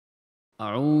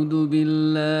أعوذ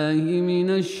بالله من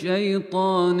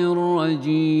الشيطان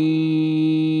الرجيم.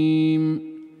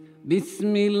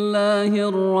 بسم الله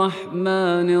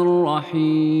الرحمن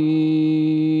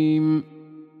الرحيم.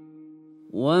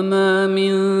 وما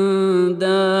من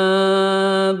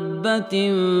دابة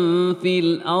في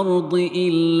الأرض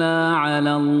إلا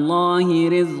على الله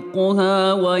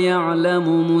رزقها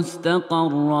ويعلم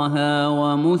مستقرها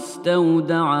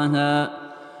ومستودعها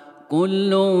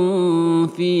كل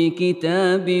في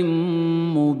كتاب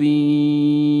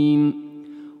مبين.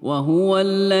 وهو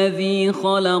الذي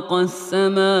خلق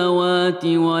السماوات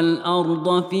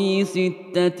والأرض في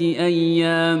 6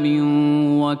 أيام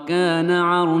وكان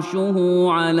عرشه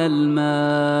على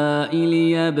الماء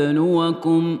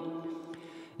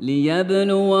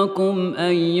ليبلوكم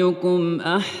أيكم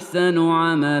أحسن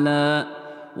عملا.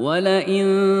 ولئن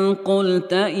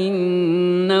قلت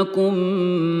إنكم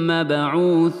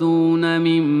مبعوثون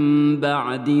من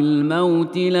بعد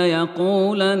الموت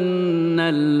ليقولن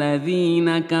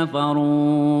الذين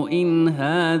كفروا إن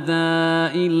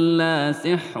هذا إلا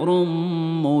سحر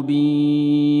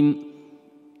مبين.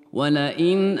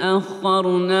 ولئن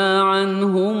أخرنا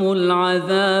عنهم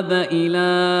العذاب إلى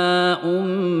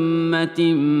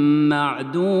أمة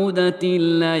معدودة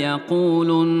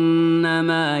ليقولن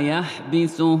ما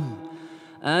يحبسه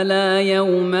ألا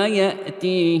يوم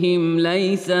يأتيهم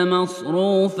ليس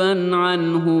مصروفا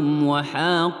عنهم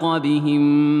وحاق بهم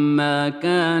ما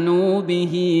كانوا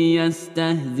به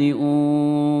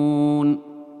يستهزئون.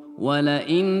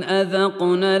 ولئن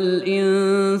أذقنا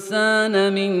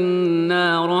الإنسان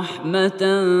منا رحمة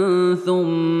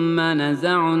ثم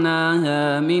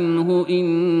نزعناها منه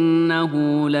إنه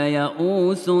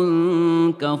ليئوس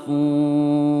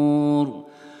كفور.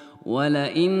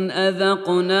 ولئن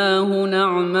أذقناه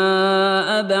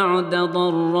نعماء بعد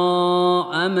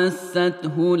ضراء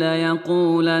مسته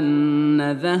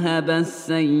ليقولن ذهب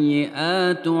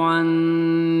السيئات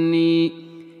عني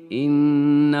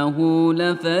إنه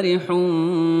لفرح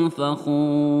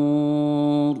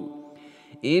فخور.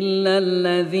 إلا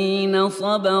الذين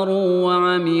صبروا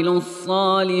وعملوا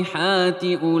الصالحات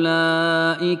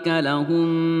أولئك لهم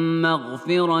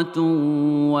مغفرة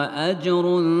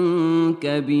وأجر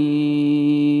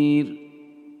كبير.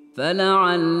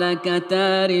 فلعلك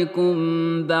تارك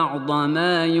بعض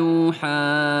ما يوحى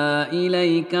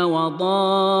إليك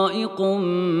وضائق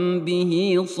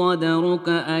به صدرك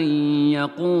أن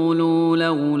يقولوا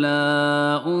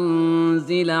لولا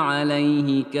أنزل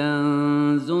عليه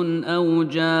كنز أو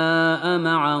جاء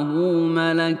معه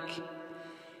ملك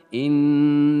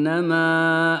إنما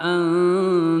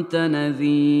أنت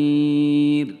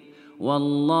نذير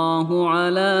والله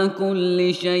على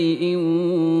كل شيء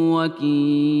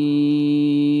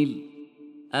وكيل.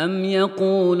 أم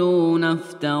يقولون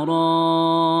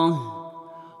افتراه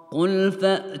قل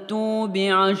فأتوا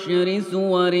ب10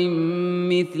 سور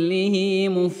مثله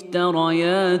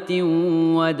مفتريات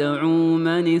وادعوا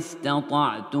من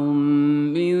استطعتم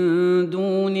من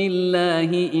دون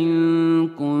الله إن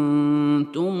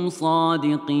كنتم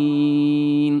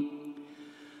صادقين.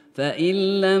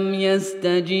 فإن لم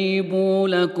يستجيبوا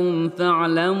لكم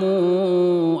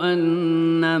فاعلموا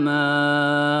أنما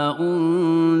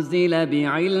أنزل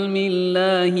بعلم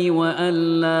الله وأن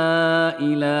لا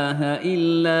إله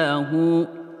إلا هو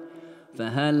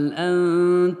فهل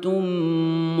أنتم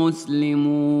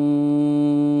مسلمون؟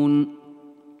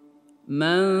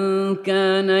 من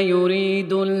كان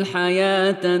يريد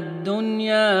الحياة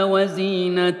الدنيا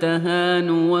وزينتها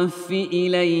نوف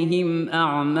إليهم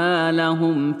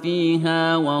أعمالهم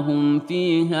فيها وهم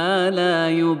فيها لا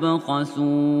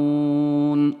يبخسون.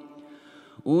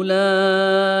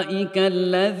 أولئك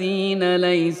الذين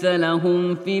ليس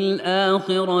لهم في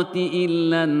الآخرة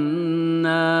إلا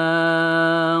النار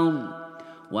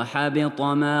وحبط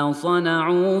ما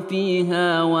صنعوا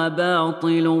فيها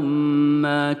وباطل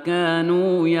ما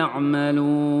كانوا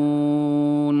يعملون.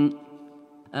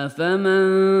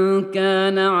 أفمن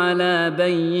كان على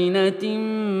بينة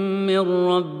من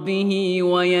ربه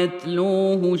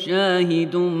ويتلوه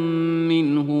شاهد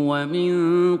منه ومن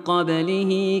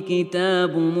قبله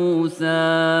كتاب موسى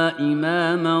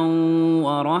إماما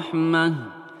ورحمة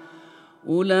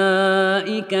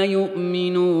أولئك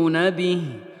يؤمنون به.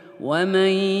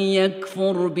 ومن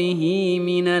يكفر به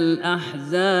من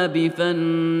الأحزاب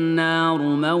فالنار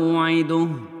موعده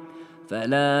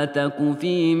فلا تك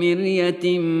في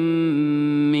مرية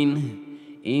منه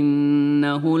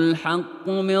إنه الحق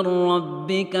من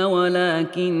ربك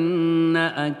ولكن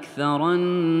أكثر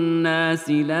الناس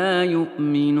لا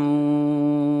يؤمنون.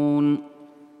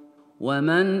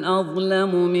 ومن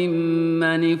أظلم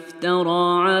ممن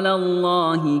افترى على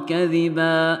الله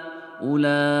كذبا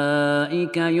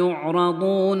أولئك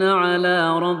يعرضون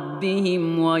على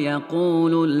ربهم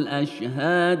ويقول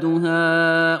الأشهاد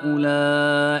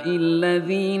هؤلاء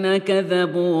الذين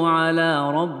كذبوا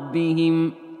على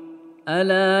ربهم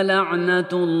ألا لعنة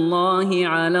الله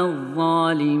على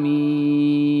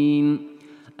الظالمين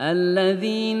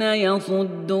الذين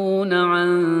يصدون عن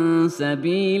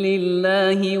سبيل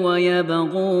الله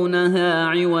ويبغونها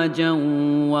عوجا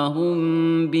وهم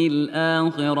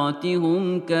بالآخرة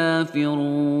هم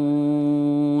كافرون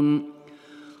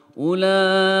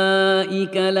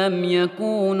أولئك لم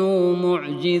يكونوا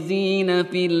معجزين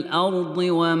في الأرض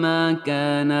وما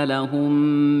كان لهم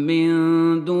من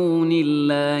دون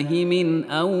الله من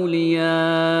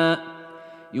أولياء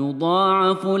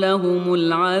يضاعف لهم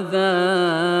العذاب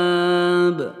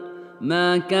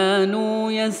ما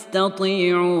كانوا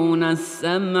يستطيعون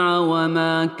السمع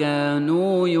وما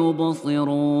كانوا يبصرون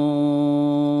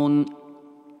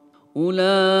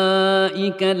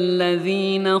أولئك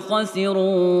الذين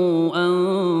خسروا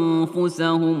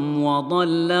أنفسهم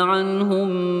وضل عنهم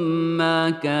ما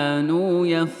كانوا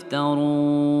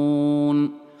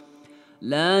يفترون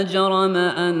لا جرم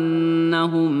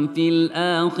أنهم في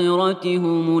الآخرة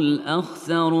هم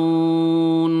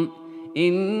الأخسرون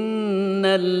إن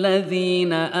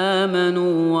الذين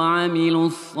آمنوا وعملوا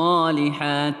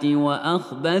الصالحات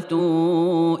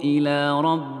وأخبتوا إلى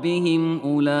ربهم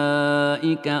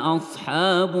أولئك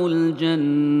أصحاب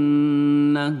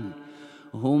الجنة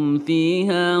هم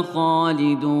فيها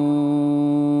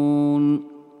خالدون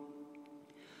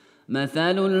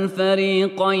مثل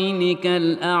الفريقين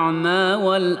كالأعمى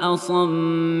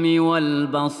والأصم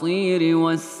والبصير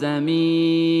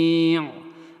والسميع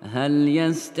هل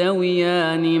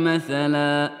يستويان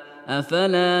مثلا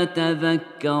أفلا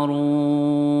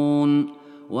تذكرون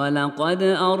ولقد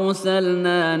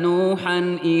أرسلنا نوحا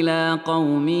إلى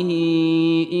قومه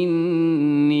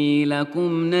إني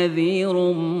لكم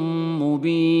نذير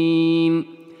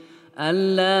مبين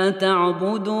ألا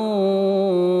تعبدوا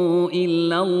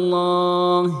إلا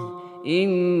الله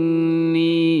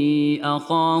إني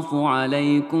أخاف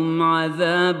عليكم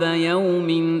عذاب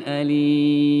يوم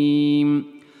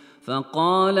أليم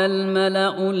فقال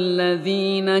الملأ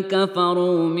الذين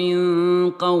كفروا من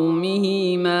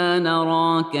قومه ما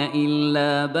نراك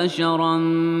إلا بشرا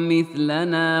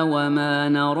مثلنا وما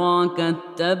نراك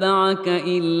اتبعك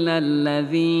إلا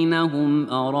الذين هم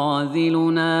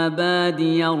أراذلنا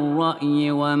بادي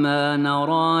الرأي وما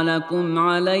نرى لكم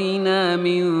علينا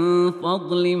من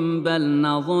فضل بل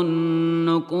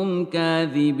نظنكم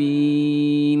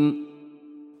كاذبين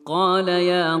قال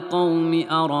يا قوم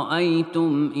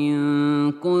أرأيتم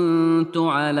إن كنت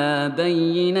على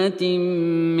بينة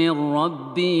من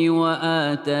ربي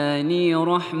وآتاني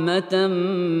رحمة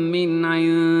من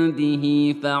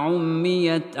عنده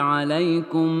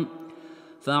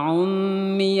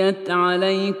فعميت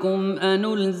عليكم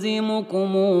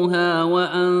أنلزمكموها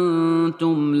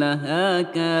وأنتم لها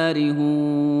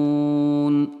كارهون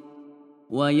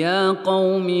ويا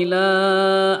قوم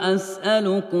لا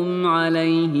أسألكم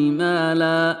عليه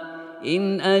مالا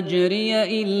إن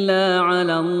أجري إلا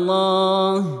على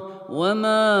الله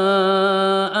وما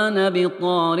أنا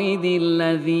بطارد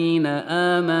الذين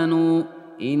آمنوا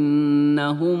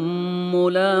إنهم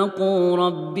ملاقو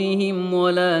ربهم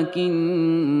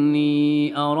ولكني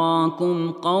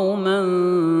أراكم قوما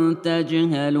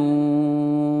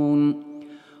تجهلون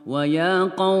ويا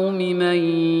قوم من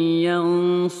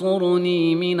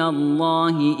ينصرني من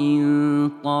الله إن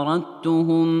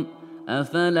طردتهم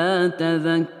أفلا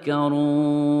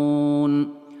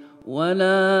تذكرون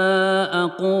ولا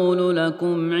أقول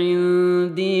لكم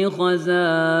عندي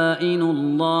خزائن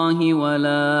الله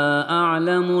ولا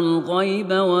أعلم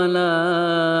الغيب ولا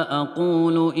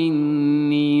أقول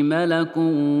إني ملك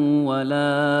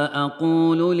ولا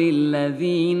أقول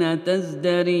للذين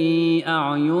تزدري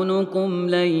أعينكم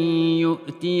لن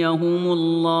يؤتيهم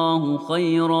الله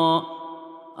خيرا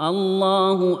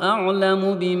الله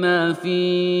أعلم بما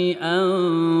في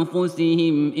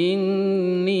أنفسهم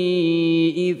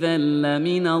إني إذا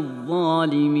لمن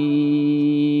الظالمين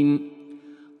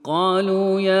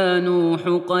قالوا يا نوح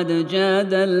قد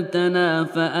جادلتنا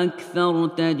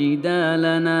فأكثرت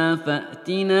جدالنا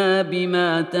فأتنا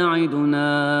بما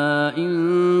تعدنا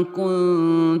إن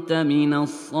كنت من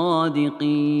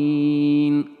الصادقين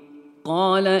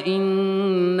قال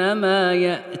إنما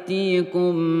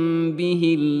يأتيكم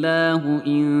به الله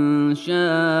إن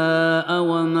شاء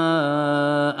وما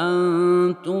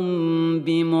أنتم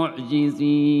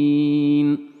بمعجزين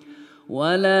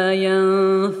ولا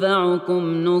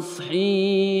ينفعكم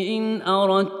نصحي إن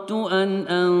أردت أن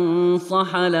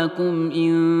أنصح لكم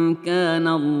إن كان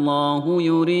الله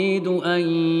يريد أن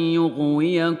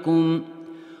يغويكم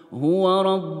هو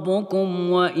ربكم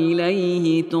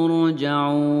وإليه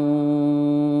ترجعون.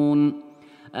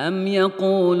 أم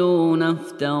يقولون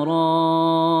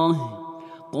افتراه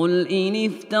قل إن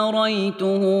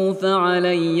افتريته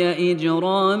فعلي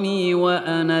إجرامي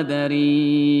وأنا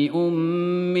بريء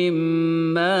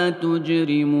مما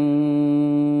تجرمون.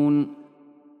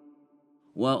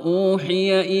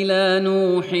 وأوحي إلى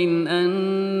نوح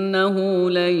أنه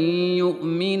لن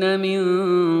يؤمن من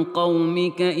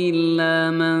قومك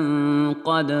إلا من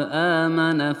قد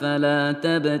آمن فلا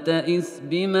تبتئس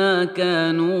بما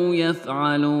كانوا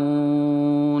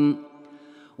يفعلون.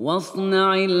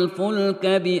 واصنع الفلك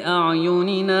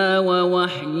بأعيننا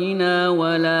ووحينا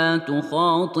ولا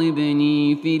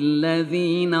تخاطبني في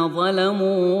الذين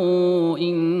ظلموا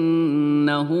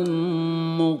إنهم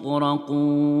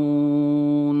مغرقون.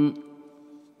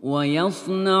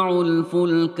 ويصنع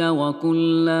الفلك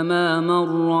وكلما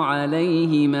مر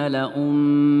عليه ملأ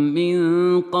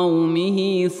من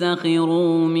قومه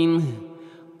سخروا منه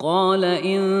قال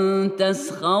إن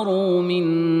تسخروا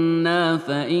منا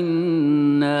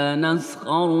فإنا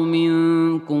نسخر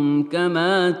منكم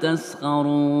كما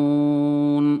تسخرون.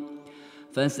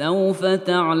 فسوف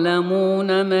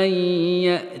تعلمون من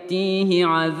يأتيه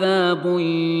عذاب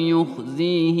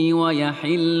يخزيه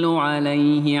ويحل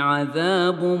عليه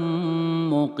عذاب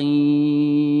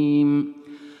مقيم.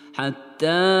 حتى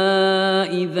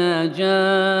إذا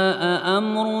جاء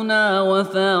أمرنا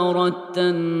وفارت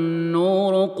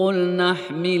النور قل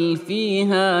نحمل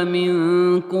فيها من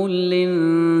كل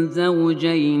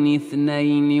زوجين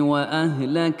اثنين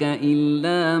وأهلك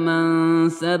إلا من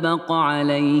سبق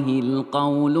عليه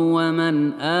القول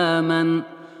ومن آمن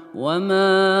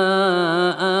وما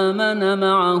آمن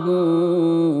معه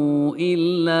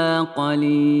إلا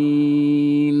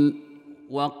قليل.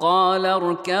 وقال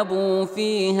اركبوا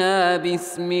فيها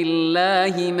بسم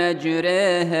الله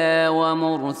مجراها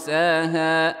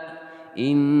ومرساها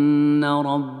إن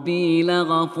ربي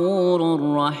لغفور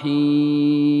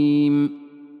رحيم.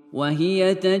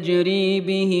 وهي تجري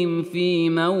بهم في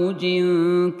موج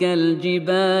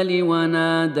كالجبال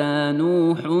ونادى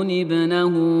نوح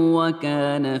ابنه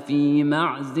وكان في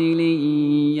معزل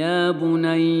يا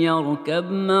بني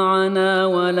اركب معنا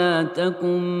ولا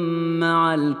تكن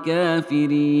مع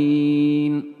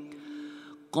الكافرين.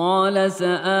 قال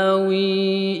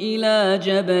سآوي إلى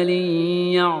جبل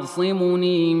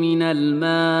يعصمني من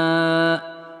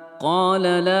الماء قال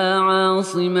لا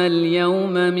عاصم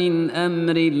اليوم من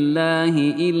أمر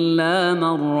الله إلا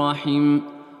من رحم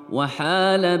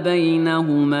وحال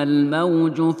بينهما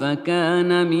الموج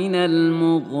فكان من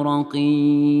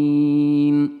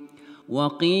المغرقين.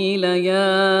 وقيل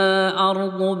يا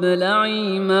أرض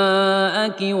ابلعي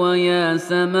ماءك ويا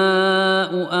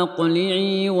سماء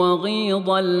أقلعي وغيض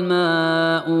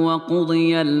الماء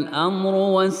وقضي الأمر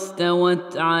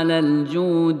واستوت على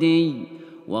الجودي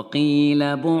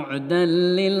وقيل بعدا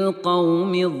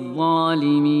للقوم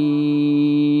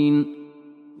الظالمين.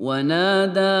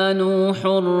 ونادى نوح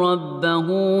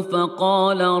ربه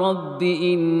فقال رب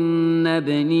إن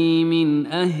ابني من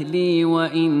أهلي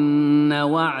وإن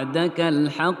وعدك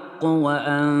الحق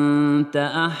وأنت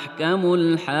أحكم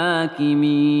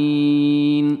الحاكمين.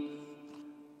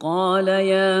 قال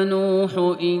يا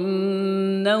نوح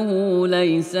إنه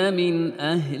ليس من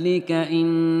أهلك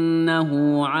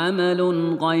إنه عمل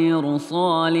غير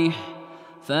صالح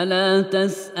فلا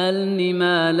تسألني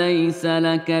ما ليس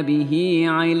لك به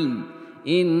علم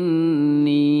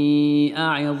إني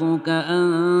أعظك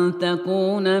أن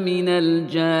تكون من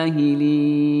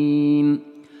الجاهلين.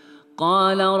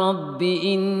 قال رب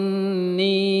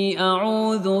إني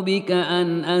أعوذ بك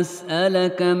أن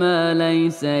أسألك ما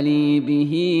ليس لي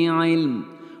به علم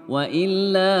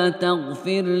وإلا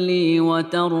تغفر لي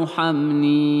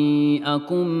وترحمني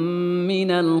أكن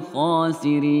من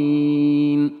الخاسرين.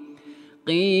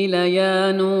 قيل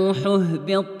يا نوح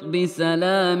اهبط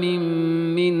بسلام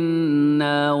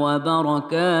منا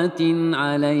وبركات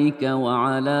عليك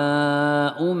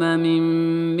وعلى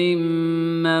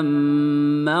ممن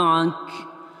معك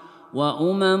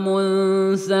وأمم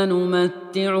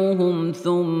سنمتعهم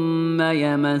ثم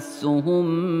يمسهم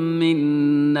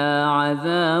منا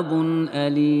عذاب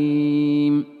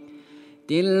أليم.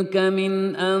 تلك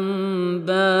من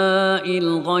أنباء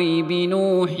الغيب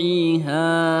نوحيها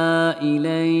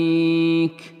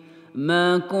إليك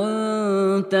ما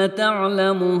كنت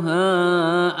تعلمها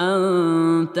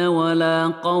أنت ولا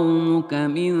قومك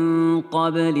من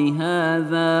قبل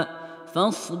هذا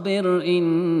فاصبر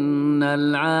إن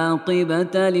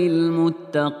العاقبة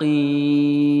للمتقين.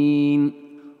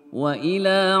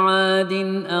 وإلى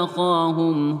عاد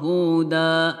أخاهم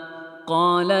هودا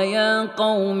قال يا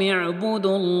قوم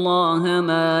اعبدوا الله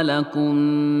ما لكم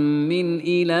من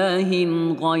إله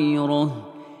غيره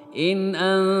إن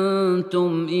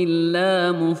أنتم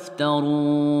إلا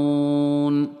مفترون.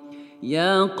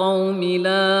 يا قوم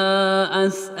لا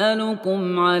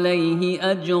أسألكم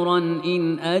عليه أجرا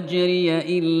إن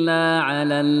أجري إلا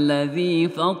على الذي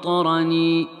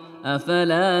فطرني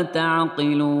أفلا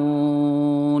تعقلون.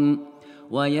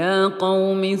 ويا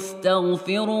قوم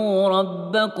استغفروا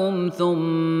ربكم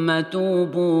ثم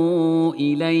توبوا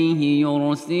إليه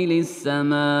يرسل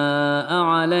السماء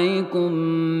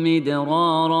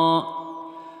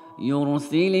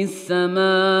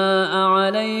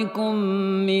عليكم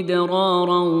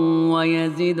مدرارا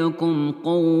ويزدكم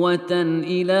قوة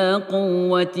إلى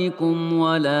قوتكم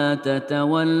ولا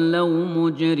تتولوا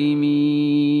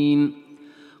مجرمين.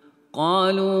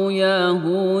 قالوا يا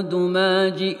هود ما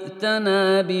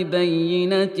جئتنا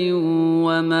ببينة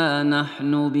وما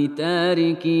نحن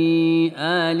بتاركي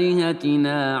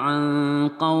آلهتنا عن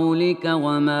قولك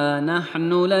وما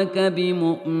نحن لك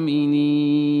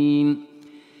بمؤمنين.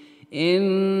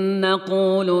 إن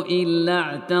نقول إلا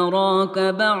اعتراك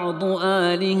بعض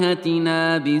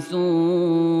آلهتنا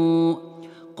بسوء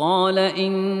قال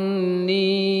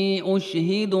إني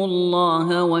أشهد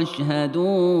الله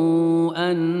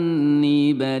واشهدوا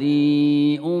أني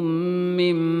بريء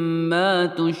مما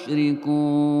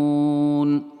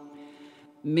تشركون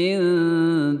من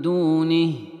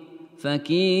دونه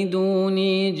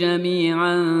فكيدوني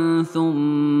جميعا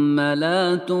ثم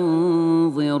لا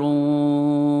تنظرون.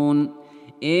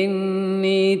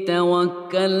 إني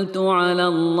توكلت على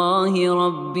الله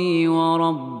ربي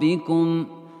وربكم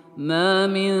ما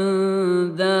من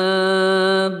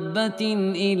دابة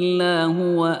إلا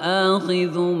هو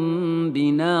آخذ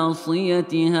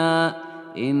بناصيتها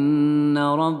إن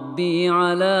ربي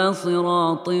على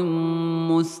صراط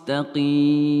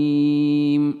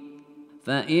مستقيم.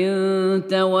 فإن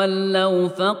تولوا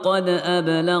فقد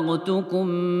أبلغتكم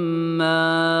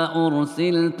ما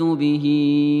أرسلت به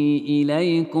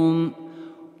إليكم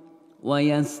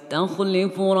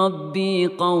ويستخلف ربي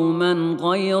قوما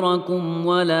غيركم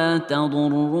ولا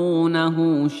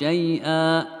تضرونه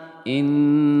شيئا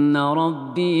إن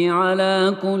ربي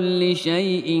على كل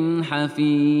شيء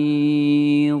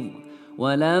حفيظ.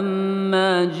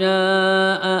 ولما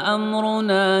جاء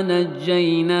أمرنا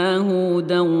نجينا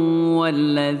هودا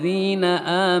والذين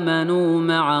آمنوا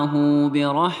معه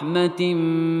برحمة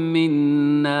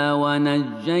منا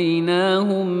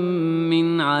ونجيناهم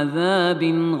من عذاب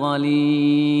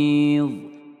غليظ.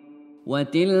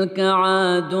 وتلك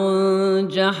عاد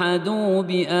جحدوا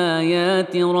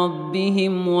بآيات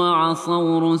ربهم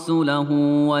وعصوا رسله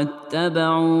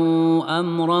واتبعوا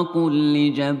أمر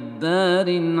كل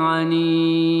جبار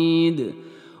عنيد.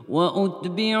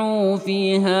 وأتبعوا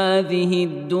في هذه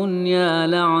الدنيا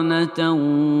لعنة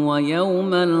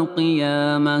ويوم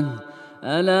القيامة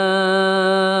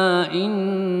ألا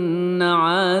إن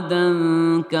عادا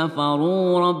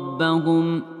كفروا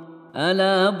ربهم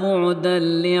ألا بعدا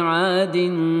لعاد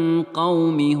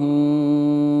قوم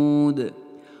هود.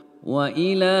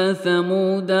 وإلى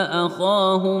ثمود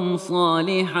أخاهم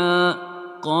صالحا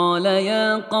قال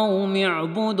يا قوم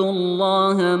اعبدوا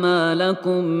الله ما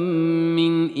لكم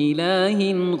من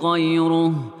إله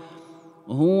غيره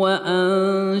هو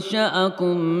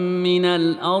أنشأكم من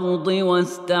الأرض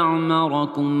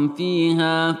واستعمركم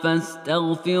فيها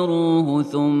فاستغفروه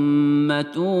ثم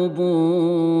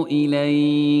توبوا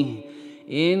إليه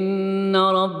إن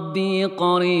ربي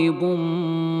قريب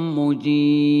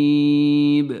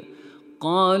مجيب.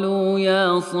 قالوا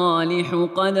يا صالح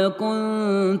قد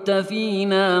كنت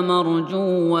فينا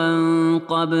مرجوا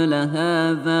قبل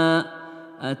هذا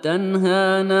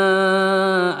أتنهانا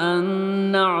أن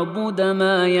نعبد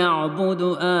ما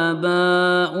يعبد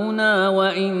آباؤنا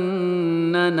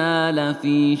وإننا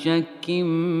لفي شك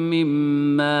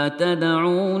مما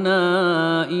تدعونا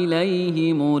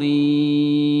إليه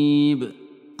مريب.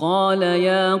 قال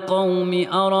يا قوم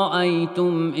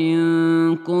أرأيتم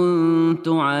إن كنت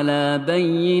على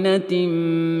بينة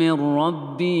من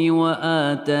ربي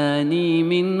وآتاني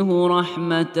منه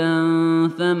رحمة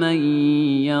فمن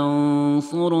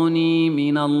ينصرني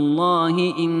من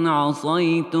الله إن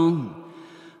عصيته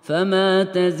فما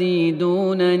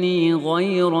تزيدونني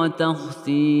غير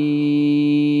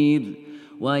تخسير.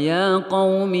 ويا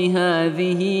قوم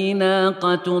هذه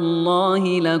ناقة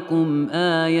الله لكم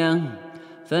آية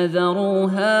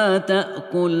فذروها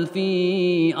تأكل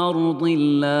في أرض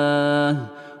الله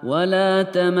ولا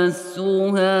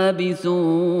تمسوها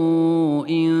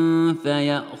بسوء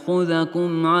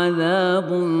فيأخذكم عذاب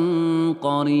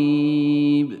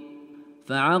قريب.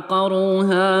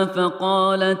 فعقروها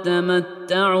فقال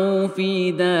تمتعوا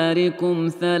في داركم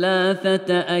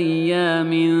 3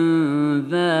 أيام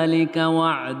ذلك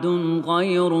وعد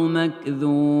غير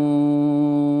مكذوب.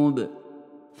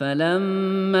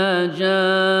 فلما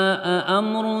جاء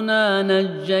أمرنا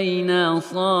نجينا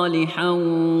صالحا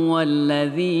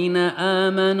والذين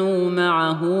آمنوا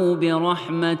معه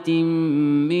برحمة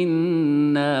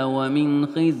منا ومن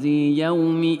خزي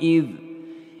يومئذ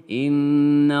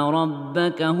إن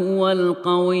ربك هو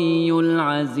القوي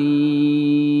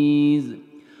العزيز.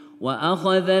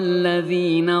 وأخذ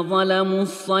الذين ظلموا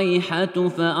الصيحة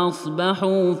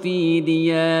فأصبحوا في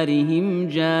ديارهم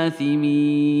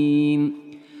جاثمين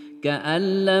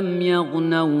كأن لم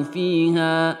يغنوا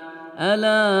فيها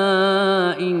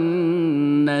ألا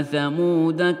إن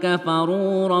ثمود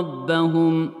كفروا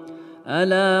ربهم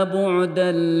ألا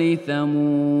بعدا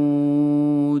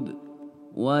لثمود.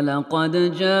 ولقد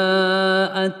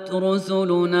جاءت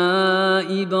رسلنا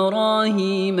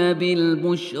إبراهيم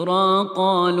بالبشرى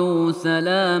قالوا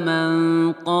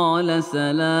سلاما قال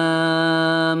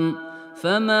سلام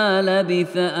فما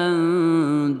لبث أن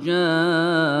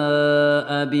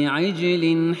جاء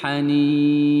بعجل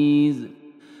حنيذ.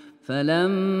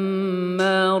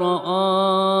 فلما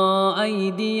رأى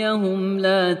أيديهم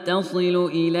لا تصل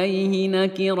إليه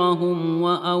نكرهم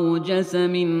وأوجس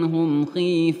منهم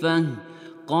خيفة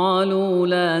قالوا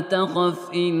لا تخف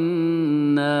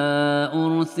إنا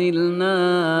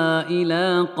أرسلنا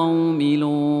إلى قوم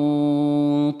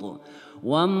لوط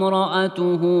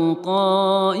وامرأته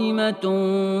قائمة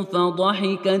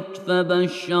فضحكت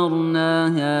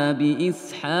فبشرناها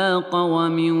بإسحاق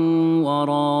ومن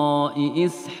وراء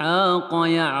إسحاق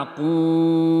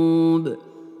يعقوب.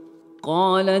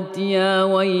 قالت يا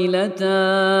ويلتى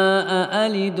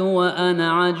أألد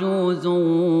وأنا عجوز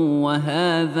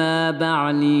وهذا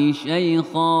بعلي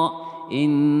شيخا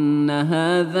إن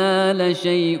هذا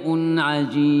لشيء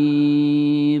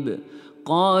عجيب.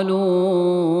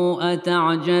 قالوا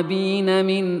أتعجبين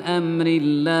من أمر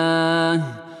الله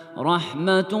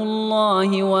رحمة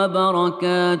الله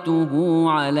وبركاته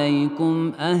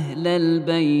عليكم أهل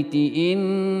البيت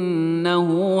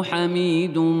إنه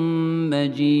حميد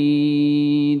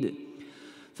مجيد.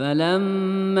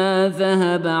 فلما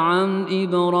ذهب عن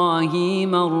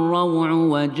إبراهيم الروع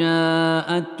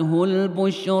وجاءته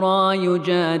البشرى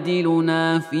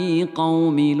يجادلنا في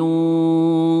قوم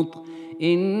لوط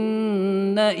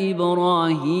إن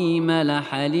إبراهيم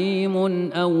لحليم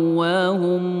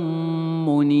أواه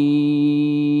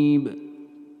منيب.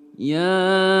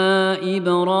 يا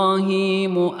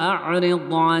إبراهيم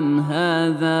أعرض عن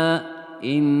هذا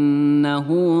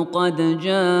إنه قد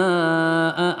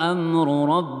جاء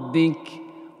أمر ربك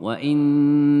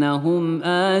وإنهم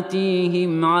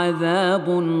آتيهم عذاب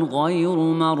غير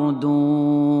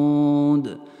مردود.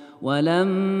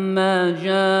 ولما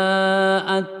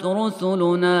جاءت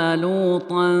رسلنا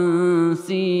لوطا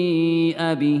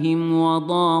سيء بهم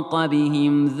وضاق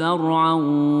بهم ذرعا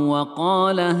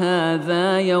وقال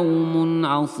هذا يوم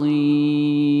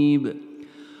عصيب.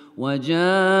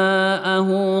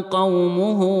 وجاءه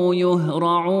قومه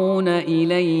يهرعون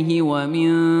إليه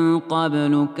ومن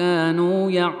قبل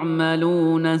كانوا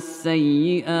يعملون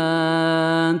السيئات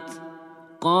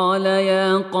قال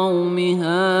يا قوم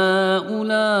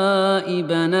هؤلاء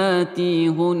بناتي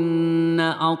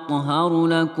هن أطهر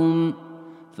لكم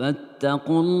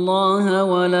فاتقوا الله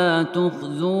ولا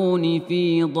تخزون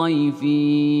في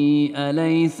ضيفي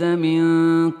أليس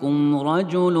منكم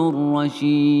رجل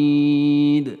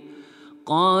رشيد.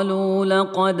 قالوا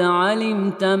لقد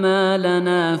علمت ما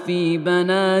لنا في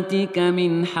بناتك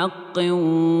من حق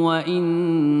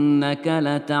وإنك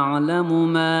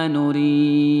لتعلم ما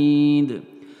نريد.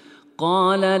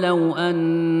 قال لو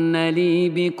أن لي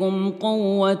بكم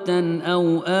قوة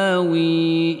أو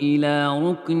آوي إلى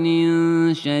ركن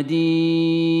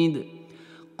شديد.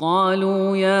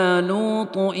 قالوا يا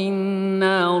لوط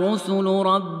إنا رسل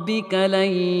ربك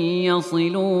لن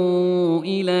يصلوا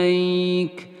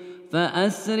إليك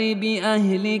فأسر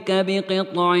بأهلك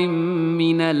بقطع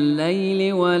من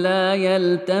الليل ولا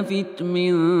يلتفت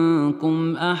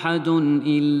منكم أحد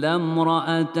إلا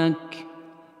امرأتك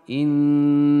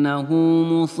إنه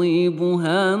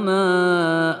مصيبها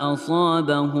ما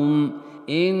أصابهم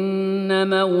إن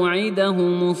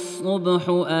موعدهم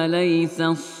الصبح أليس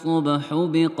الصبح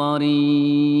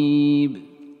بقريب.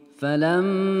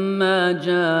 فلما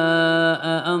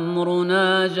جاء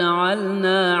أمرنا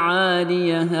جعلنا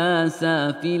عاليها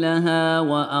سافلها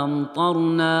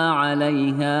وأمطرنا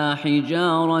عليها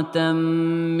حجارة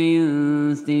من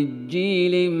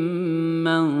سجيل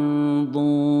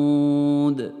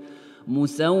منضود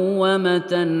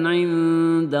مسومة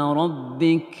عند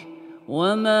ربك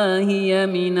وما هي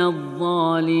من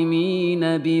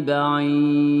الظالمين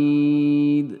ببعيد.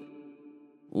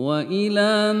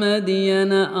 وإلى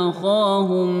مدين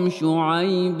أخاهم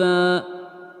شعيبا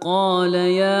قال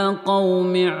يا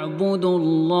قوم اعبدوا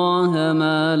الله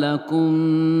ما لكم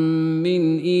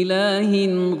من إله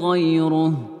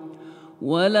غيره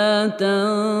ولا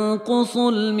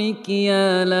تنقصوا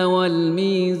المكيال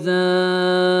والميزان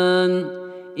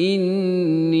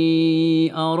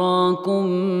إني أراكم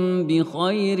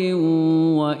بخير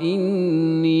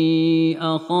وإني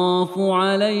أخاف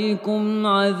عليكم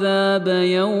عذاب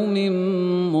يوم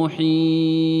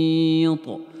محيط.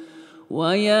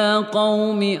 ويا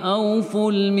قوم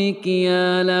أوفوا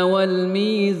المكيال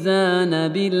والميزان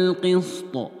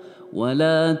بالقسط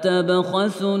ولا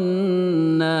تبخسوا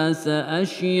الناس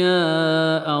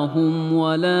أشياءهم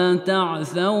ولا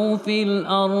تعثوا في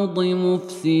الأرض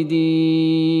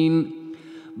مفسدين.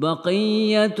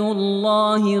 بقية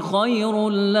الله خير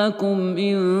لكم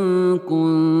إن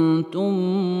كنتم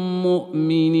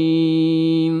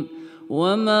مؤمنين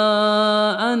وما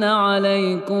أنا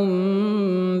عليكم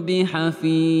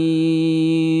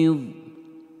بحفيظ.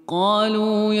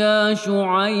 قالوا يا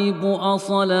شعيب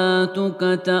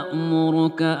أصلاتك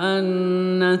تأمرك أن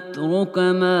نترك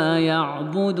ما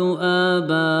يعبد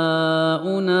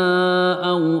آباؤنا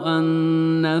أو أن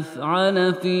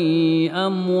نفعل في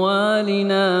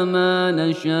أموالنا ما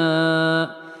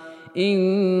نشاء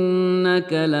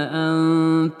إنك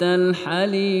لأنت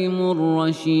الحليم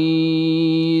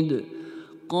الرشيد.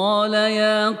 قال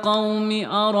يا قوم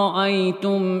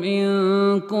أرأيتم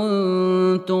إن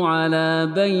كنت على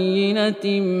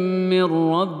بينة من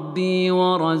ربي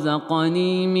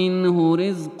ورزقني منه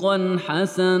رزقا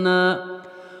حسنا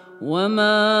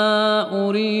وما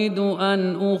أريد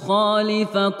أن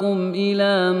أخالفكم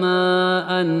إلى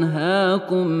ما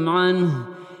أنهاكم عنه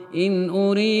إن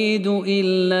أريد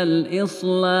إلا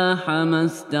الإصلاح ما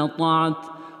استطعت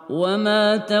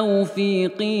وما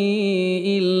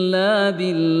توفيقي إلا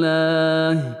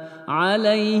بالله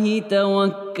عليه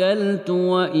توكلت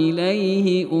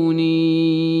وإليه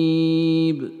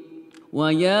أنيب.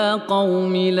 ويا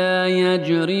قوم لا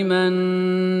يجرمنكم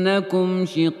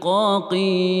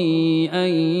شقاقي أن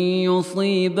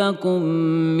يصيبكم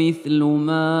مثل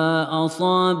ما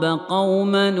أصاب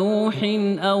قوم نوح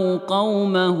أو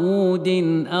قوم هود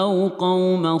أو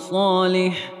قوم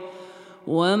صالح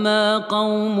وما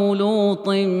قوم لوط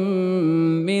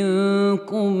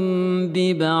منكم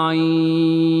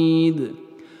ببعيد.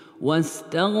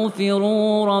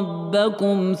 واستغفروا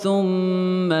ربكم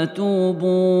ثم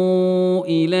توبوا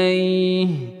إليه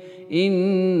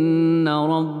إن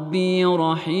ربي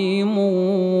رحيم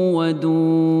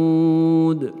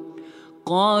ودود.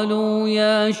 قالوا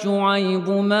يا شعيب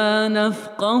ما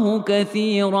نفقه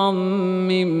كثيرا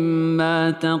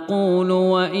مما تقول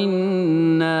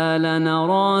وإنا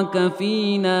لنراك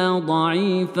فينا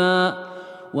ضعيفا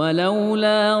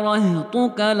ولولا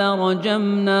رهطك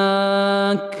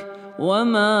لرجمناك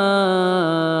وما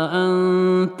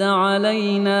أنت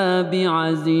علينا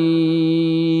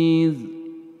بعزيز.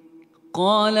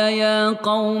 قال يا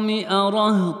قوم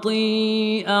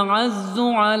أرهطي أعز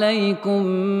عليكم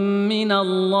من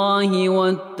الله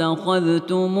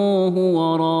واتخذتموه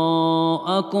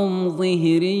وراءكم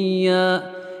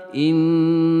ظهريا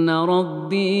إن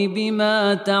ربي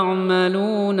بما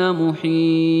تعملون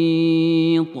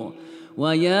محيط.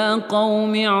 ويا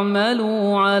قوم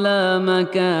اعملوا على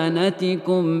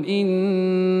مكانتكم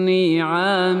إني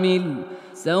عامل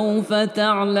سوف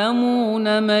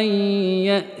تعلمون من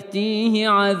يأتيه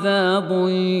عذاب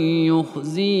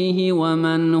يخزيه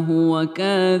ومن هو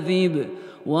كاذب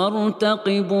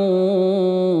وارتقبوا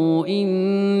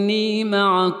إني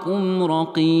معكم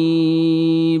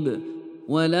رقيب.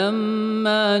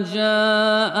 ولما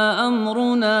جاء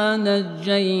أمرنا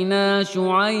نجينا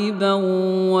شعيبا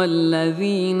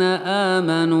والذين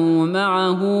آمنوا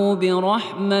معه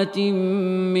برحمة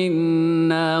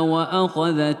منا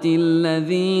وأخذت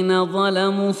الذين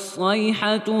ظلموا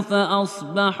الصيحة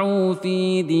فأصبحوا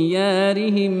في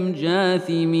ديارهم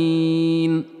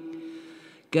جاثمين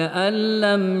كأن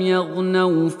لم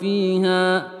يغنوا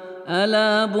فيها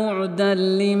ألا بعدا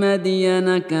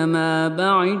لمدين كما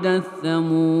بعد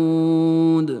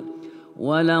الثمود.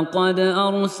 ولقد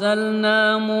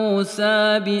أرسلنا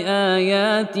موسى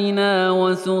بآياتنا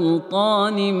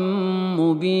وسلطان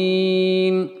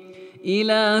مبين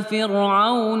إلى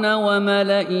فرعون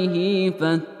وملئه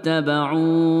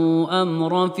فاتبعوا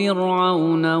أمر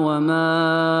فرعون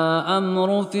وما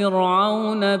أمر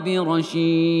فرعون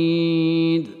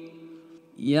برشيد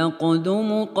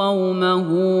يقدم قومه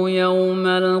يوم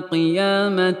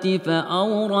القيامة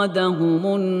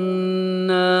فأوردهم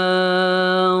النار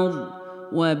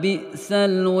وبئس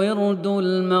الورد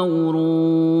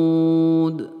المورود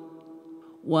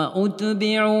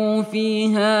وأتبعوا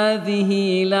في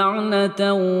هذه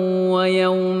لعنة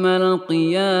ويوم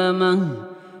القيامة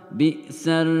بئس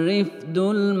الرفد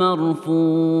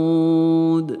المرفود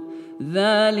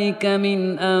ذلك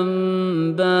من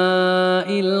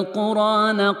أنباء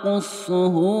القرى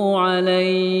نقصه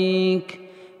عليك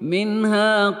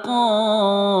منها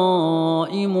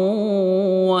قائم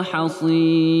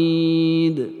وحصيد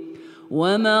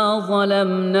وما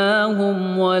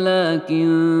ظلمناهم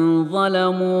ولكن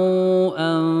ظلموا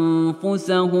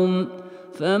أنفسهم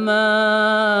فما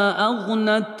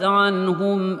أغنت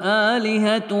عنهم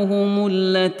آلهتهم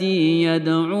التي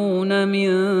يدعون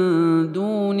من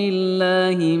دون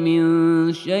الله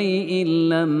من شيء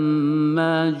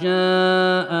لما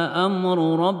جاء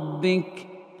أمر ربك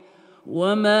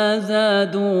وما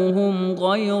زادوهم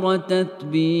غير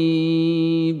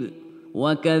تتبيب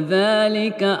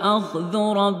وكذلك أخذ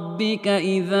ربك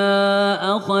إذا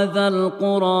أخذ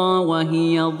القرى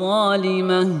وهي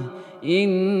ظالمة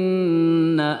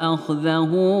إن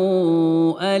أخذه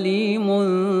أليم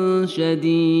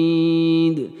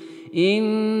شديد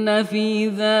إن في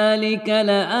ذلك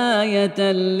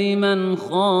لآية لمن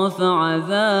خاف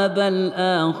عذاب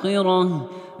الآخرة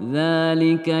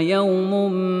ذلك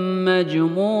يوم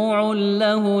مجموع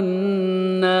له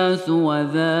الناس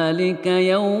وذلك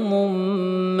يوم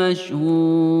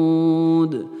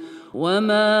مشهود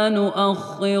وما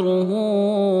نؤخره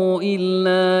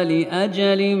إلا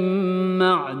لأجل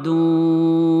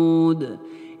معدود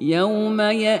يوم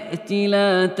يأتي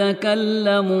لا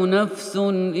تكلم نفس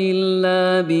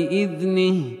إلا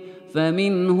بإذنه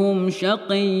فمنهم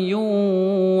شقي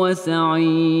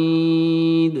وسعيد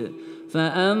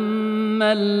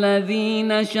فأما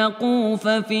الذين شقوا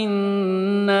ففي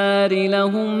النار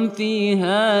لهم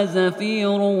فيها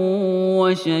زفير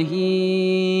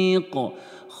وشهيق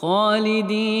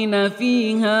خالدين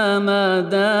فيها ما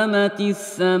دامت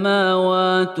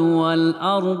السماوات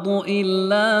والأرض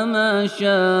إلا ما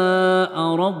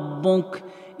شاء ربك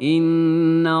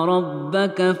إن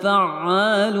ربك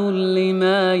فعال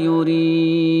لما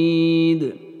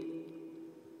يريد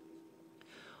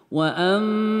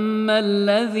وأما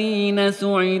الذين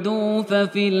سعدوا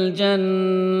ففي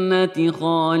الجنة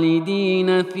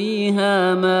خالدين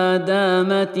فيها ما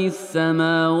دامت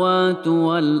السماوات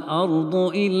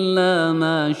والأرض إلا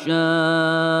ما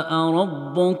شاء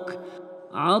ربك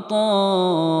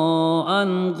عطاء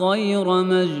غير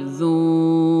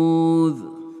مجذوذ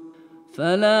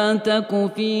فلا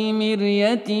تك في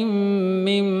مرية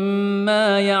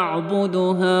مما يعبد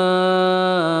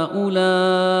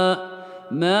هؤلاء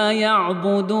ما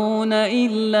يعبدون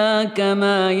إلا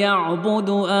كما يعبد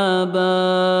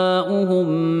آباؤهم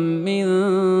من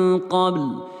قبل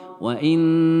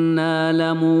وإنا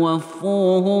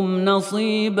لموفوهم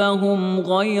نصيبهم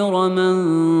غير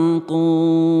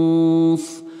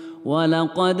منقوص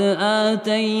ولقد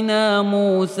آتينا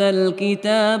موسى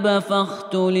الكتاب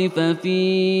فاختلف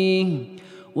فيه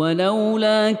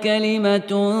ولولا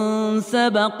كلمة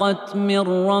سبقت من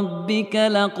ربك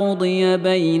لقضي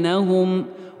بينهم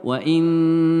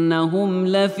وإنهم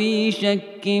لفي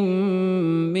شك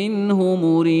منه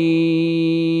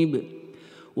مريب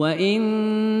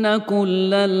وإن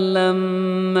كلا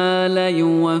لما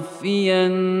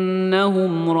ليوفينهم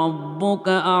ربك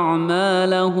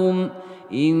أعمالهم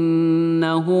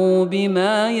إنه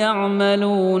بما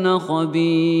يعملون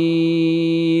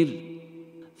خبير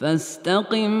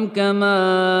فاستقم كما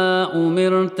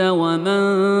أمرت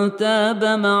ومن تاب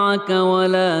معك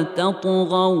ولا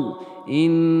تطغوا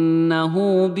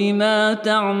إنه بما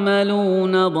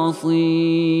تعملون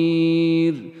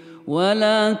بصير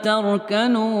ولا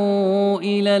تركنوا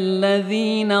إلى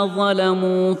الذين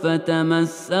ظلموا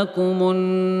فتمسكم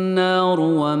النار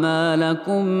وما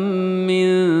لكم من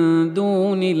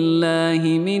دون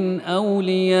الله من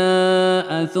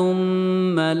أولياء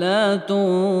ثم لا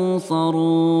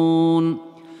تنصرون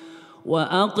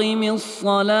وأقم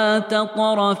الصلاة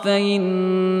طرفي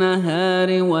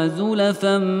النهار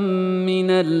وزلفا من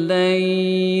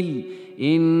الليل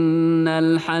إن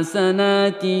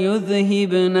الحسنات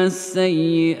يذهبن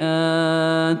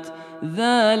السيئات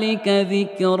ذلك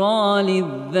ذكرى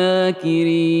للذاكرين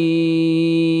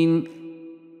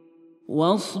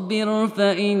واصبر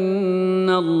فإن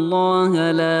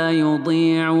الله لا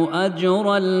يضيع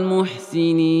أجر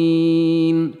المحسنين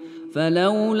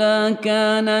فلولا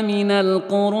كان من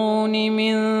القرون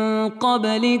من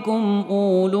قبلكم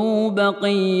أولو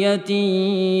بقية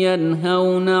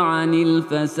ينهون عن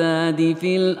الفساد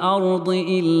في الأرض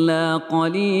إلا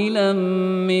قليلا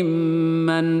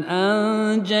ممن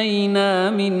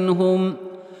أنجينا منهم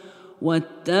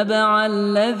واتبع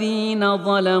الذين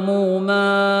ظلموا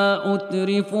ما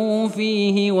أترفوا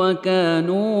فيه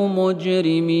وكانوا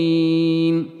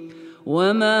مجرمين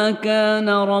وما كان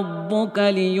ربك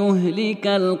ليهلك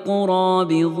القرى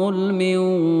بظلم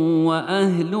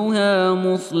وأهلها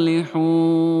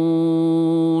مصلحون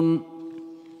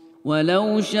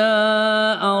ولو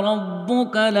شاء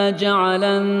ربك لجعل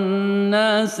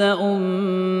الناس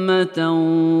أمة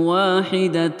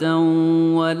واحدة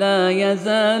ولا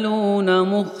يزالون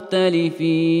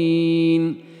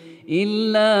مختلفين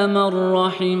إلا من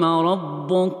رحم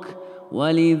ربك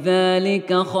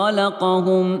ولذلك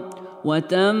خلقهم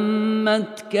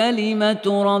وتمت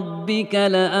كلمة ربك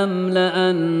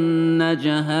لأملأن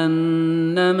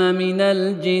جهنم من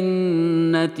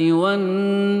الجنة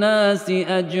والناس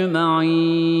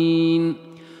أجمعين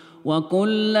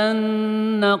وكلا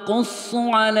نقص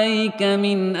عليك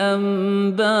من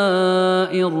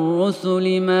أنباء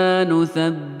الرسل ما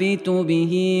نثبت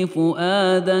به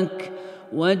فؤادك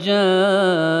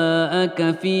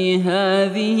وجاءك في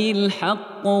هذه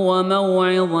الحق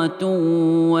وموعظة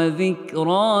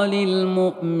وذكرى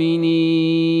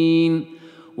للمؤمنين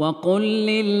وقل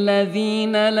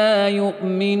للذين لا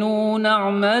يؤمنون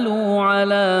اعملوا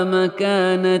على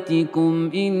مكانتكم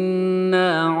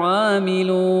إنا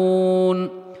عاملون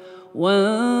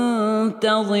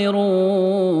وانتظروا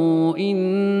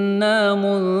إنا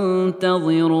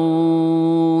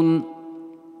منتظرون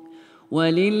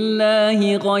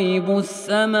ولله غيب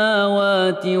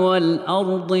السماوات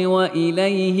والأرض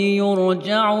وإليه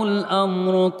يرجع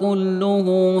الأمر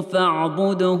كله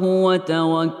فاعبده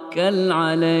وتوكل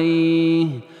عليه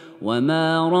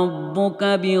وما ربك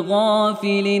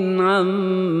بغافل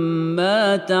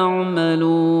عما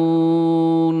تعملون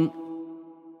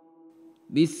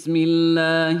بسم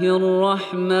الله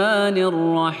الرحمن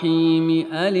الرحيم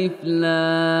ألف لام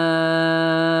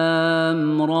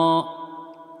را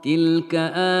تلك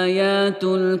آيات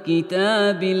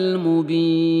الكتاب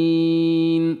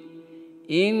المبين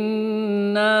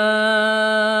إنا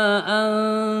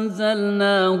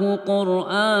أنزلناه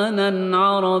قرآنا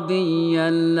عربيا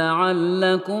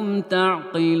لعلكم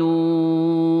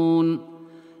تعقلون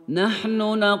نحن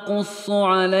نقص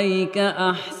عليك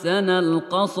أحسن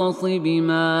القصص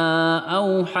بما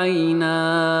أوحينا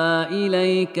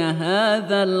إليك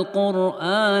هذا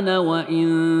القرآن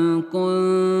وإن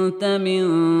كنت من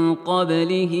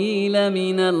قبله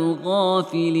لمن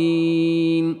الغافلين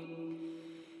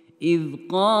إذ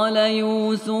قال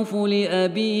يوسف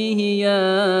لأبيه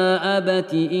يا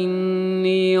أبت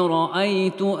إني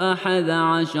رأيت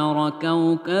 11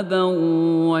 كوكبا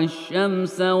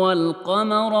والشمس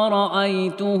والقمر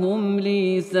رأيتهم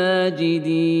لي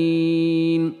ساجدين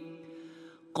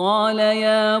قال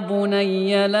يا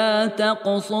بني لا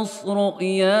تقصص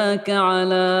رؤياك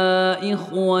على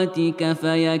إخوتك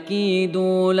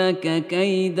فيكيدوا لك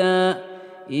كيدا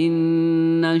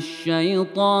إن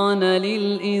الشيطان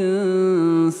للإنسان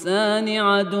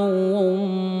عدو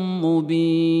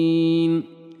مبين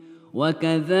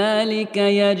وكذلك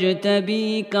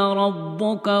يجتبيك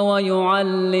ربك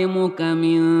ويعلمك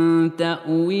من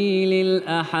تأويل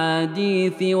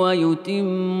الأحاديث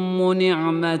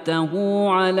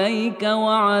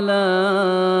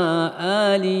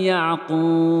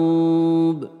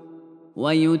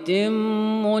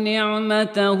ويتم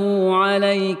نعمته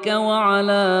عليك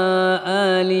وعلى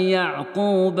آل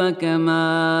يعقوب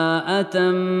كما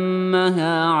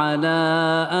أتمها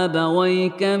على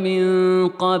أبويك من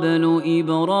قبل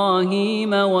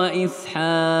إبراهيم وإسحاق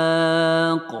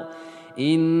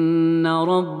إن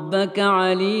ربك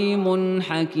عليم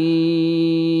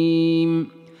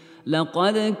حكيم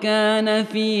لقد كان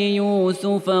في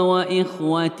يوسف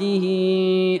وإخوته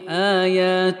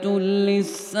آيات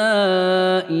للسائلين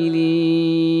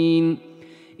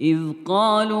إذ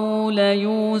قالوا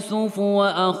ليوسف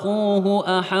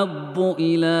وأخوه أحب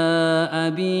إلى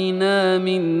أبينا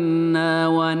منا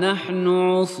ونحن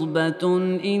عصبة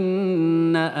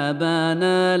إن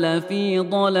أبانا لفي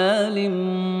ضلال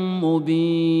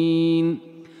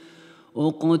مبين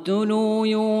اقتلوا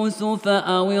يوسف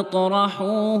أو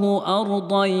اطرحوه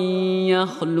أرضا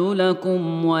يخل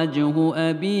لكم وجه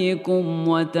أبيكم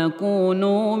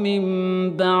وتكونوا من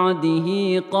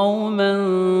بعده قوما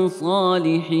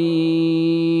صالحين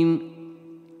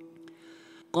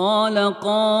قال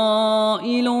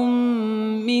قائل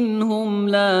منهم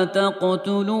لا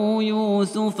تقتلوا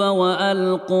يوسف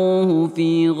وألقوه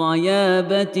في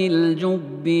غيابة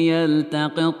الجب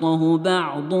يلتقطه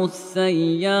بعض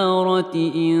السيارة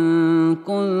إن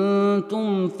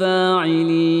كنتم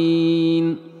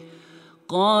فاعلين.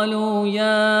 قالوا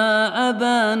يا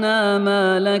أبانا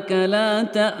ما لك لا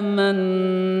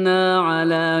تأمنا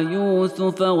على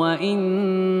يوسف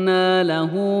وإنا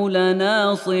له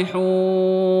لناصحون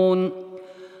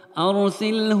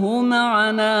أرسله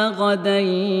معنا غدا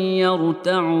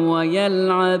يرتع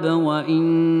ويلعب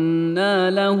وإنا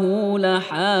له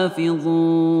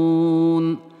لحافظون.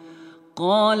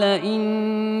 قال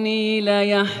إني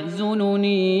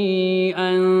ليحزنني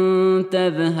أن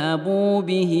تذهبوا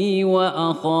به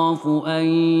وأخاف أن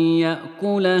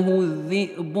يأكله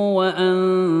الذئب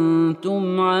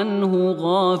وأنتم عنه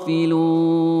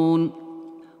غافلون.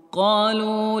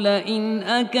 قالوا لئن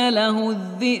أكله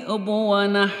الذئب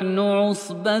ونحن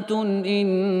عصبة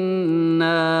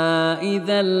إنا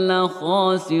إذا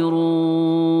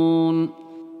لخاسرون.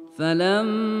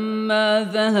 فلما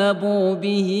ذهبوا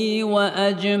به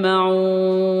وأجمعوا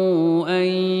أن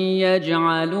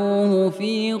يجعلوه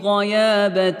في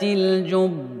غيابة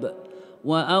الجب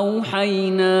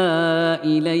وأوحينا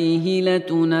إليه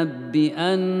لتنبئنهم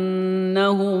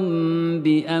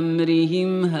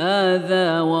بأمرهم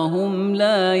هذا وهم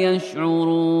لا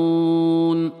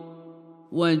يشعرون.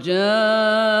 وجاءوا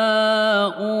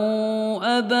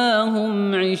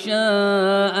أباهم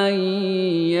عشاء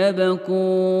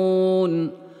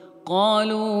يبكون.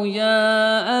 قالوا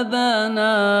يا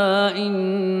أبانا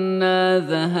إنا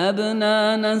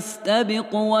ذهبنا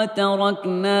نستبق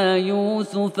وتركنا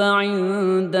يوسف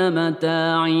عند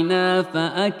متاعنا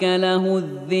فأكله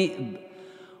الذئب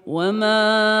وما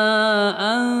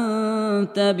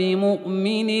أنت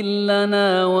بمؤمن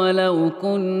لنا ولو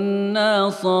كنا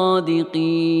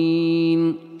صادقين.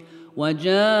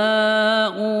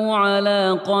 وجاءوا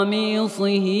على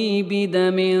قميصه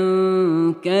بدم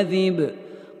كذب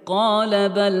قال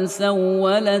بل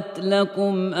سولت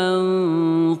لكم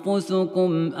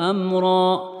أنفسكم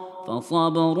أمرا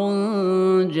فصبر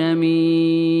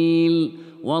جميل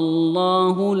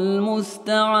والله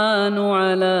المستعان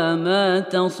على ما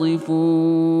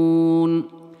تصفون.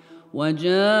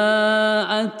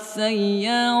 وجاءت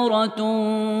سيارة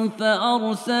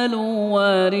فأرسلوا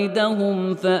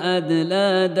واردهم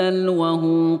فأدلى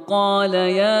دلوه قال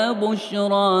يا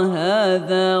بشرى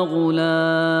هذا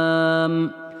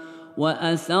غلام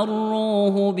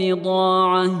وأسروه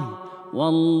بضاعة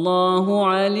والله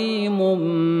عليم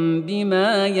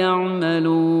بما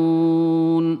يعملون.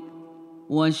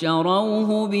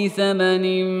 وشروه بثمن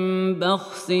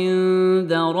بخس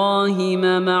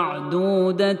دراهم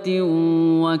معدودة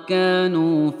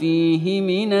وكانوا فيه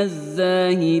من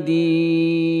الزاهدين.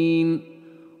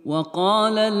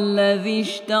 وقال الذي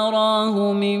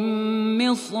اشتراه من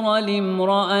مصر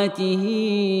لامرأته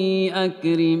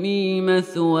أكرمي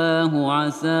مثواه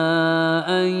عسى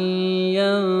أن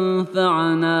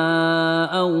ينفعنا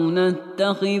أو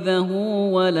نتخذه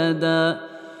ولدا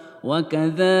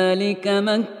وكذلك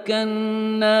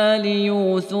مكنا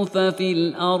ليوسف في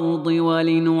الأرض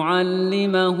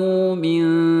ولنعلمه من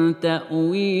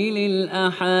تأويل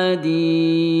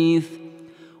الأحاديث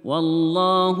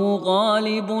والله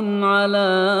غالب على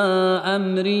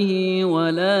أمره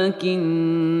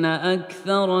ولكن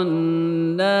أكثر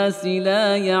الناس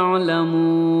لا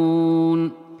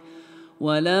يعلمون.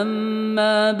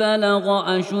 ولما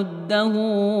بلغ أشده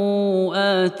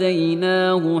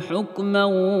آتيناه حكما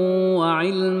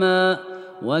وعلما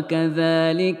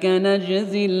وكذلك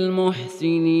نجزي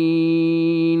المحسنين.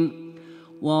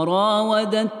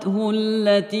 وراودته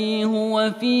التي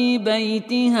هو في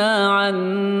بيتها عن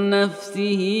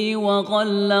نفسه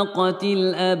وغلقت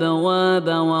الأبواب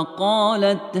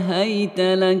وقالت هيت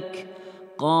لك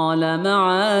قال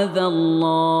معاذ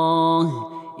الله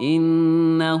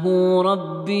إنه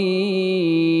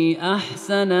ربي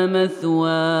أحسن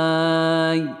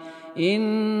مثواي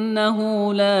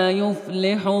إنه لا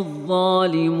يفلح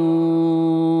الظالمون.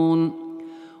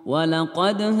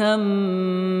 ولقد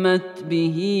همت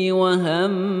به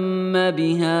وهم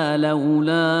بها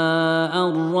لولا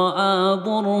أن رأى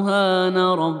برهان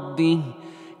ربه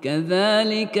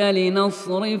كذلك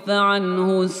لنصرف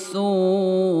عنه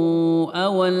السوء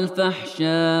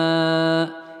والفحشاء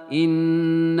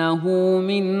إنه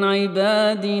من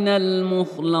عبادنا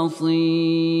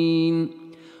المخلصين.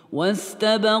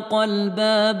 واستبق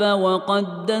الباب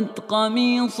وقدت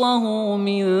قميصه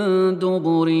من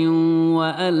دبر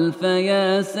وألف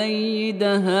يا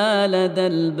سيدها لدى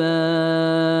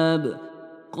الباب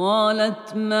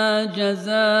قالت ما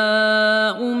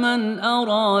جزاء من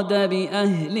أراد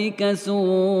بأهلك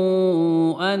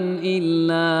سوءا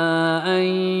إلا أن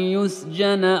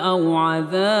يسجن أو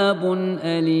عذاب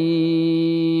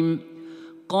أليم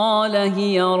قال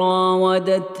هي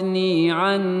راودتني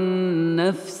عن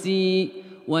نفسي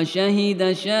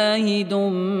وشهد شاهد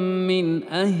من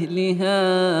أهلها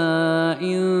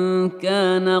إن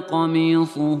كان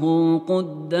قميصه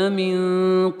قد من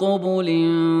قبل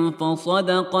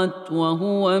فصدقت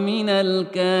وهو من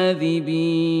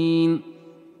الكاذبين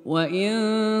وإن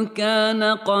كان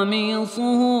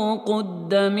قميصه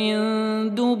قد من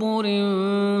دبر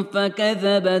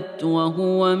فكذبت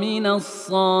وهو من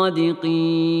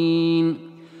الصادقين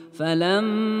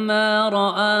فلما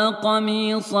رأى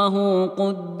قميصه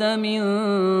قد من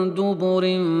دبر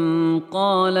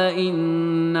قال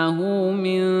إنه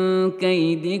من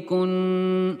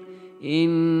كيدكن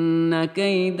إن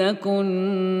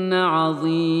كيدكن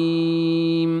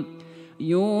عظيم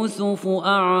يوسف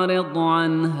أعرض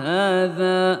عن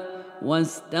هذا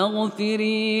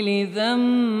واستغفري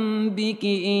لذنبك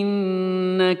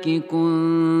إنك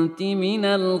كنت من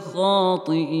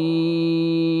الخاطئين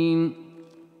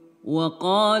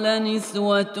وقال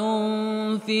نسوة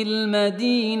في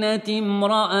المدينة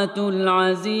امرأة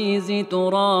العزيز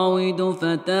تراود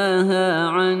فتاها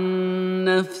عن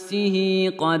نفسه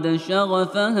قد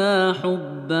شغفها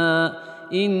حبا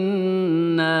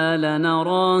إنا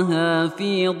لنراها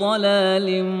في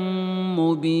ضلال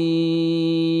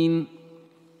مبين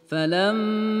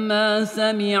فلما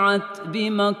سمعت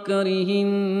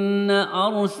بمكرهن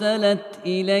أرسلت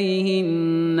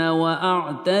إليهن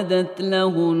وأعتدت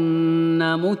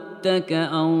لهن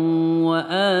متكئا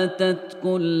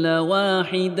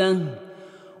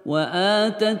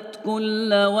وآتت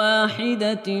كل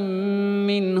واحدة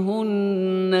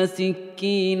منهن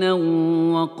سكينا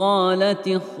وقالت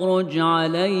اخرج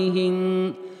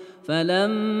عليهن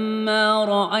فلما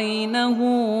رأينه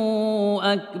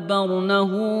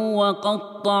أكبرنه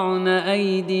وقطعن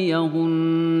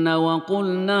أيديهن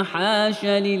وقلن حاش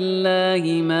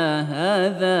لله ما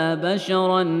هذا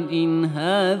بشرا إن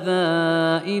هذا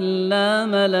إلا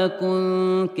ملك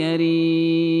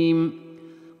كريم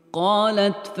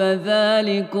قالت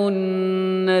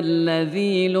فذلكن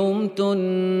الذي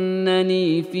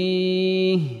لمتنني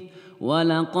فيه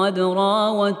ولقد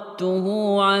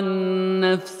راودته عن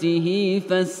نفسه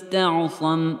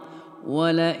فاستعصم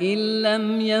ولئن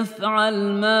لم يفعل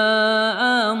ما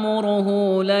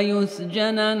آمره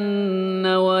ليسجنن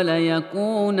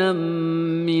وليكون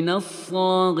من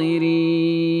الصاغرين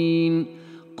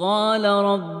قال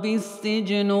رب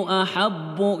السجن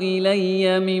أحب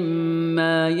إلي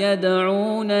مما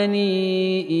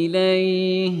يدعونني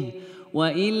إليه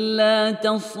وإلا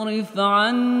تصرف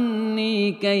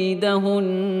عني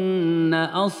كيدهن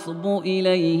أصب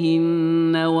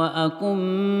إليهن وأكن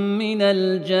من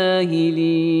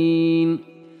الجاهلين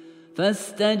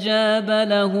فاستجاب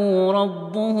له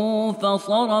ربه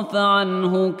فصرف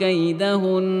عنه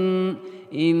كيدهن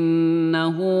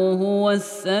إنه هو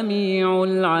السميع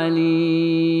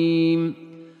العليم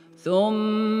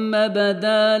ثم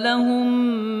بدا لهم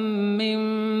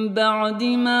من بعد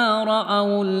ما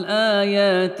رأوا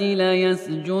الآيات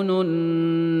ليسجننه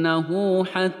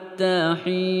حتى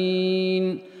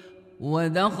حين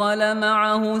ودخل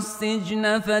معه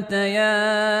السجن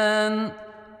فتيان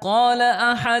قال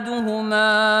أحدهما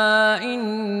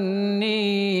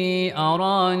إني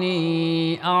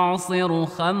أراني أعصر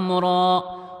خمرا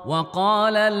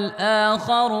وقال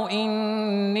الآخر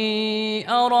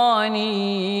إني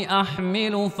أراني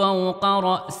أحمل فوق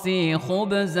رأسي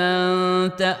خبزا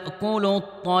تأكل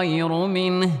الطير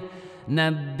منه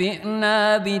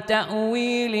نبئنا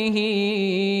بتأويله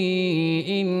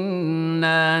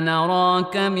إنا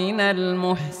نراك من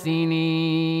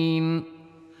المحسنين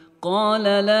قال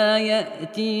لا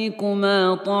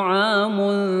يأتيكما طعام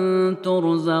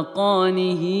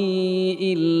ترزقانه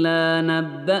إلا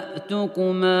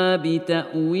نبأتكما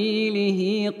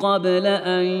بتأويله قبل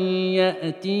أن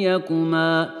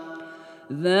يأتيكما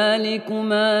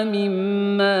ذلكما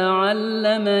مما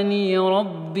علمني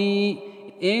ربي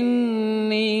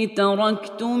إني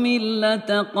تركت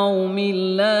ملة قوم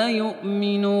لا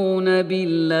يؤمنون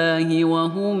بالله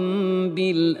وهم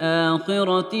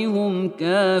بالآخرة هم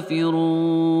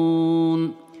كافرون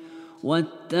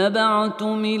واتبعت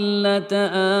ملة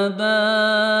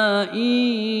آبائي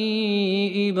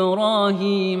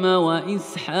إبراهيم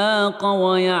وإسحاق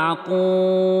ويعقوب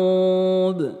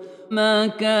ما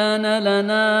كان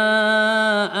لنا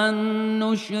أن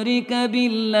نشرك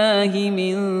بالله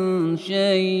من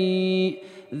شيء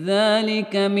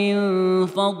ذلك من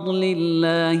فضل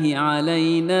الله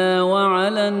علينا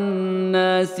وعلى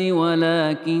الناس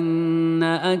ولكن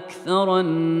أكثر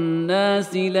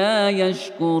الناس لا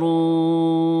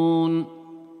يشكرون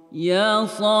يا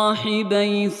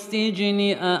صاحبي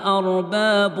السجن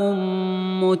أأرباب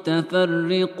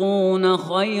متفرقون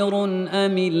خير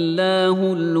أم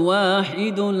الله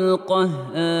الواحد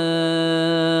القهار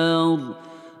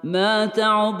ما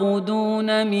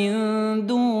تعبدون من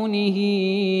دونه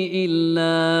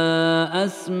إلا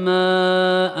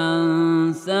أسماء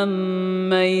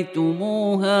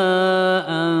سميتموها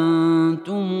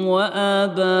أنتم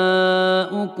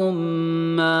وآباؤكم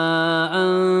ما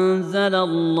أنزل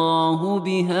الله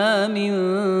بها من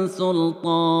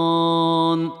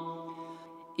سلطان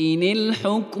إن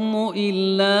الحكم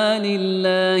إلا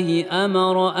لله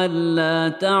أمر ألا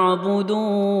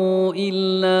تعبدوا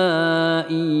إلا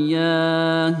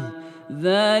إياه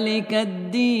ذلك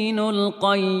الدين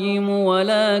القيم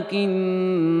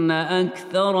ولكن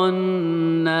أكثر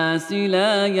الناس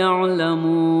لا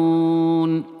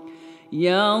يعلمون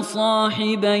يا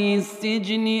صاحبي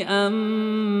السجن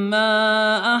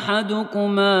أما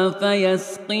أحدكما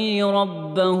فيسقي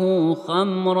ربه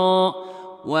خمرا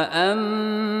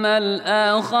وأما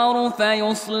الآخر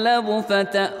فيصلب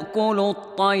فتأكل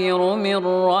الطير من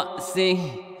رأسه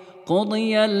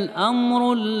قضي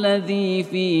الأمر الذي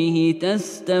فيه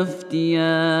تستفتيان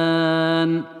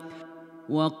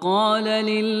وقال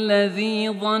للذي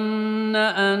ظن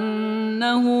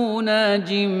أنه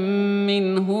ناج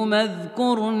منهما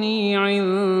اذكرني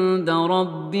عند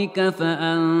ربك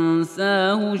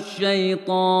فأنساه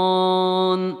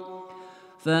الشيطان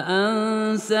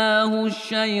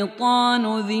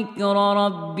ذكر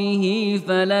ربه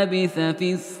فلبث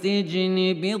في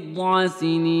السجن بضع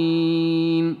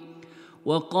سنين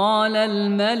وقال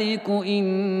الملك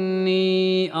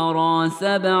إني أرى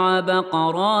 7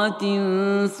 بقرات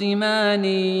سمان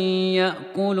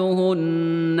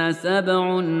يأكلهن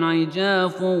 7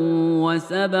 عجاف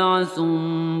و7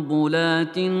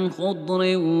 سنبلات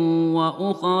خضر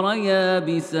وأخر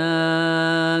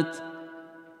يابسات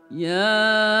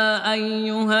يا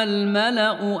أيها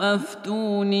الملأ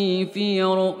أفتوني في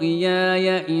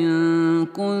رؤياي إن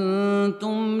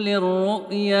كنتم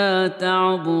للرؤيا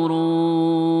تعبرون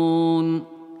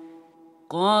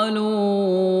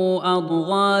قالوا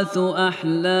أضغاث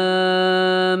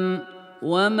أحلام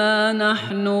وما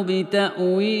نحن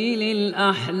بتأويل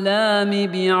الأحلام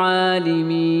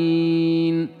بعالمين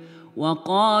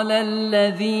وقال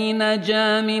الذي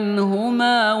نجا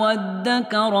منهما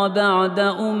وادكر بعد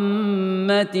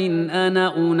أمة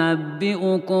أنا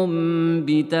أنبئكم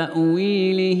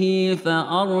بتأويله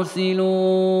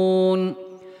فأرسلون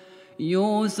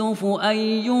يوسف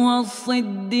أيها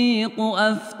الصديق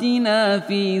أفتنا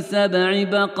في 7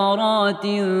 بقرات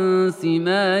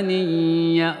سمان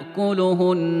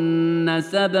يأكلهن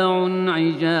 7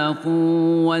 عجاف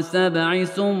و7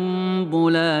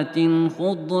 سنبلات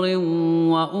خضر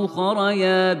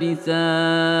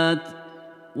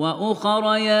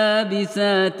وأخر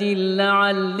يابسات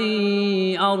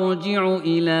لعلي أرجع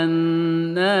إلى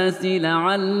الناس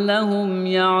لعلهم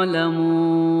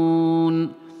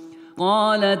يعلمون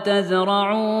قال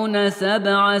تزرعون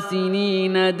 7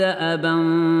 سنين دأبا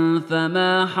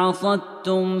فما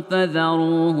حصدتم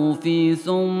فذروه في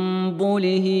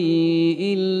سنبله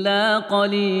إلا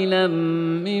قليلا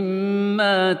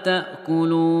مما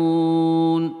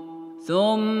تأكلون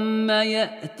ثم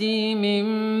يأتي من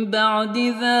بعد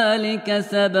ذلك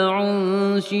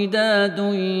 7 شداد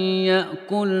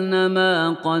يأكلن ما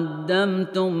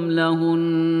قدمتم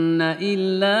لهن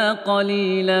إلا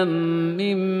قليلا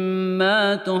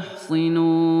مما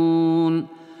تحصنون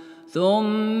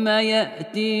ثم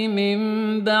يأتي من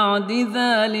بعد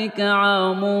ذلك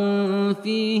عام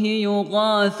فيه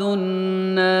يغاث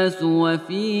الناس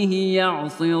وفيه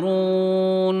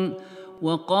يعصرون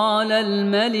وقال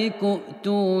الملك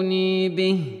ائتوني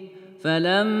به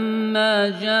فلما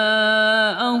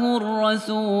جاءه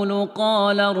الرسول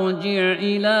قال ارجع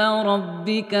إلى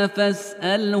ربك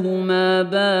فاسأله ما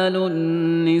بال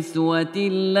النسوة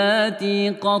اللاتي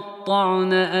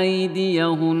قطعن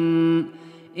أيديهن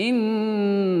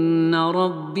إن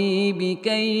ربي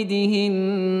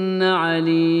بكيدهن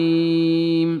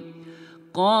عليم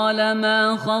قال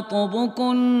ما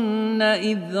خطبكن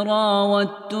إذ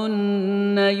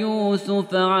راوتن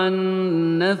يوسف عن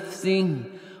نفسه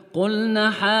قلن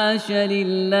حاش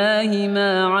لله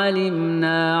ما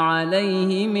علمنا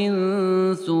عليه من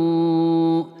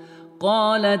سوء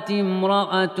قالت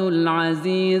امرأة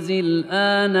العزيز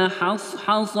الآن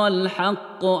حصحص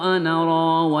الحق أنا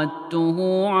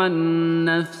راودته عن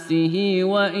نفسه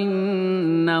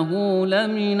وإنه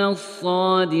لمن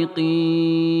الصادقين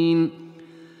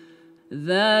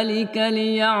ذلك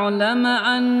ليعلم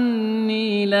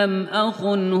أني لم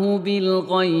أخنه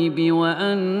بالغيب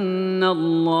وأن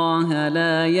الله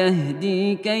لا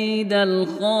يهدي كيد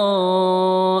الخائنين.